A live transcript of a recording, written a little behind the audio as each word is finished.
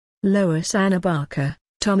Lois Anna Barker,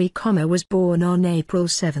 Tommy, was born on April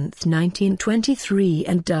 7, 1923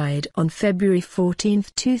 and died on February 14,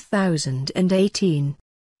 2018.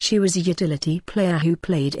 She was a utility player who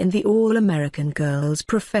played in the All-American Girls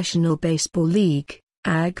Professional Baseball League,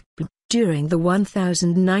 AGB, during the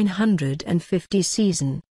 1950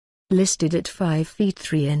 season. Listed at 5 feet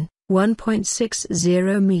 3 in,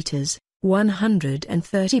 1.60 meters,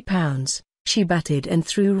 130 pounds, she batted and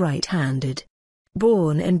threw right-handed.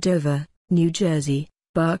 Born in Dover, New Jersey,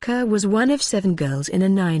 Barker was one of 7 girls in a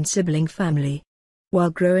 9-sibling family. While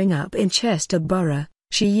growing up in Chester Borough,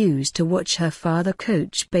 she used to watch her father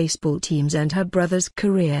coach baseball teams and her brother's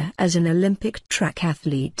career as an Olympic track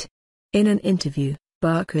athlete. In an interview,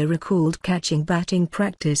 Barker recalled catching batting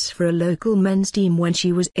practice for a local men's team when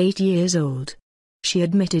she was 8 years old. She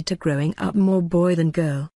admitted to growing up more boy than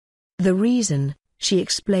girl. The reason, she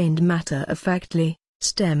explained matter-of-factly,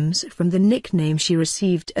 stems from the nickname she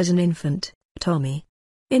received as an infant, Tommy.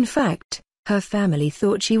 In fact, her family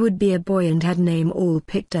thought she would be a boy and had name all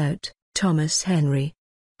picked out, Thomas Henry.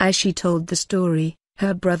 As she told the story,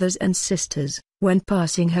 her brothers and sisters, when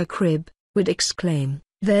passing her crib, would exclaim,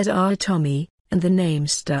 "There's our Tommy," and the name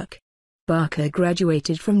stuck. Barker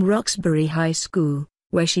graduated from Roxbury High School,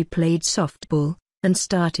 where she played softball, and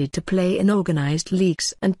started to play in organized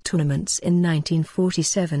leagues and tournaments in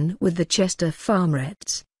 1947 with the Chester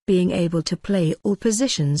Farmerettes, being able to play all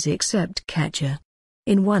positions except catcher.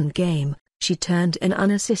 In one game, she turned an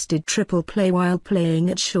unassisted triple play while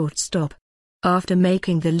playing at shortstop. After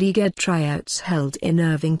making the league tryouts held in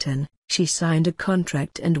Irvington, she signed a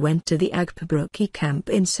contract and went to the AGB rookie camp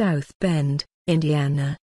in South Bend,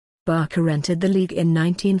 Indiana. Barker entered the league in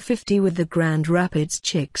 1950 with the Grand Rapids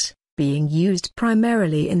Chicks, being used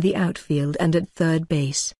primarily in the outfield and at third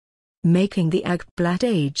base. Making the AGB at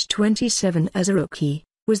age 27 as a rookie,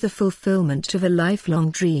 was the fulfillment of a lifelong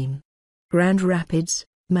dream. Grand Rapids,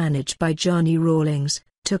 managed by Johnny Rawlings,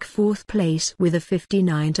 took 4th place with a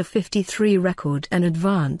 59-53 record and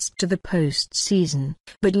advanced to the postseason,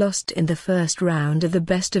 but lost in the first round of the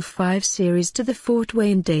best-of-5 series to the Fort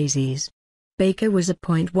Wayne Daisies. Barker was a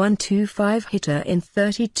 .125 hitter in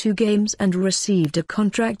 32 games and received a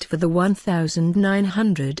contract for the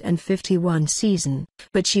 1951 season,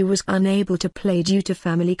 but she was unable to play due to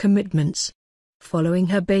family commitments. Following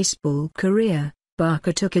her baseball career,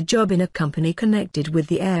 Barker took a job in a company connected with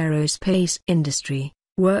the aerospace industry,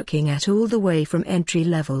 working at all the way from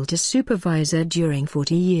entry-level to supervisor during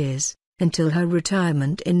 40 years, until her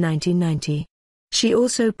retirement in 1990. She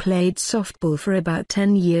also played softball for about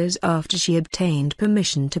 10 years after she obtained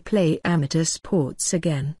permission to play amateur sports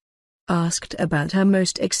again. Asked about her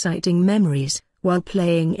most exciting memories while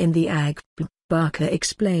playing in the AGB, Barker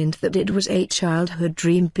explained that it was a childhood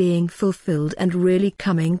dream being fulfilled and really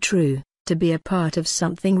coming true, to be a part of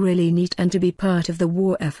something really neat and to be part of the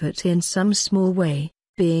war effort in some small way,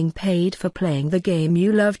 being paid for playing the game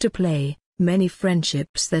you love to play, many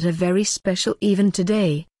friendships that are very special even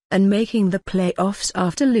today, and making the playoffs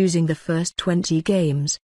after losing the first 20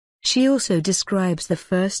 games. She also describes the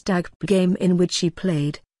first AGB game in which she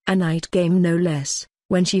played, a night game no less,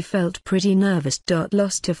 when she felt pretty nervous.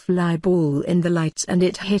 Lost a fly ball in the lights and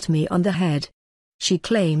it hit me on the head. She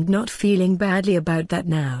claimed not feeling badly about that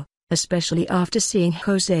now, especially after seeing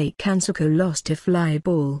Jose Canseco lost a fly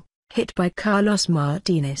ball, hit by Carlos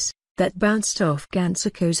Martinez, that bounced off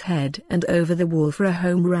Canseco's head and over the wall for a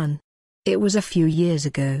home run. It was a few years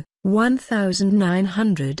ago,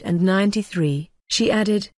 1993, she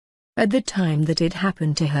added. At the time that it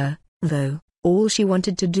happened to her, though, all she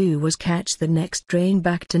wanted to do was catch the next train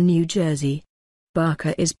back to New Jersey.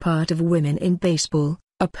 Barker is part of Women in Baseball,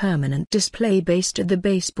 a permanent display based at the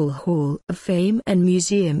Baseball Hall of Fame and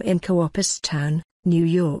Museum in Cooperstown, New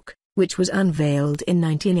York, which was unveiled in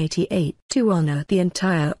 1988 to honor the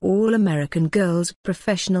entire All-American Girls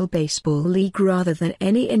Professional Baseball League rather than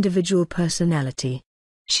any individual personality.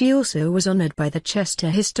 She also was honored by the Chester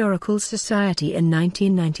Historical Society in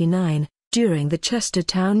 1999, during the Chester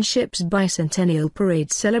Township's bicentennial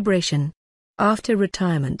parade celebration. After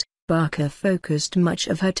retirement, Barker focused much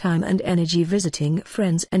of her time and energy visiting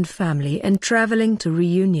friends and family and traveling to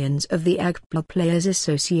reunions of the AGB Players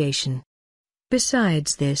Association.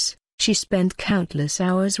 Besides this, she spent countless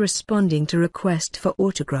hours responding to requests for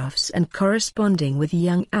autographs and corresponding with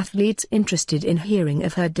young athletes interested in hearing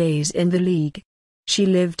of her days in the league. She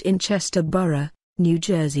lived in Chester Borough, New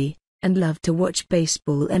Jersey, and loved to watch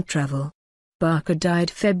baseball and travel. Barker died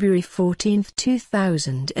February 14,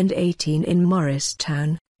 2018 in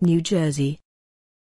Morristown, New Jersey,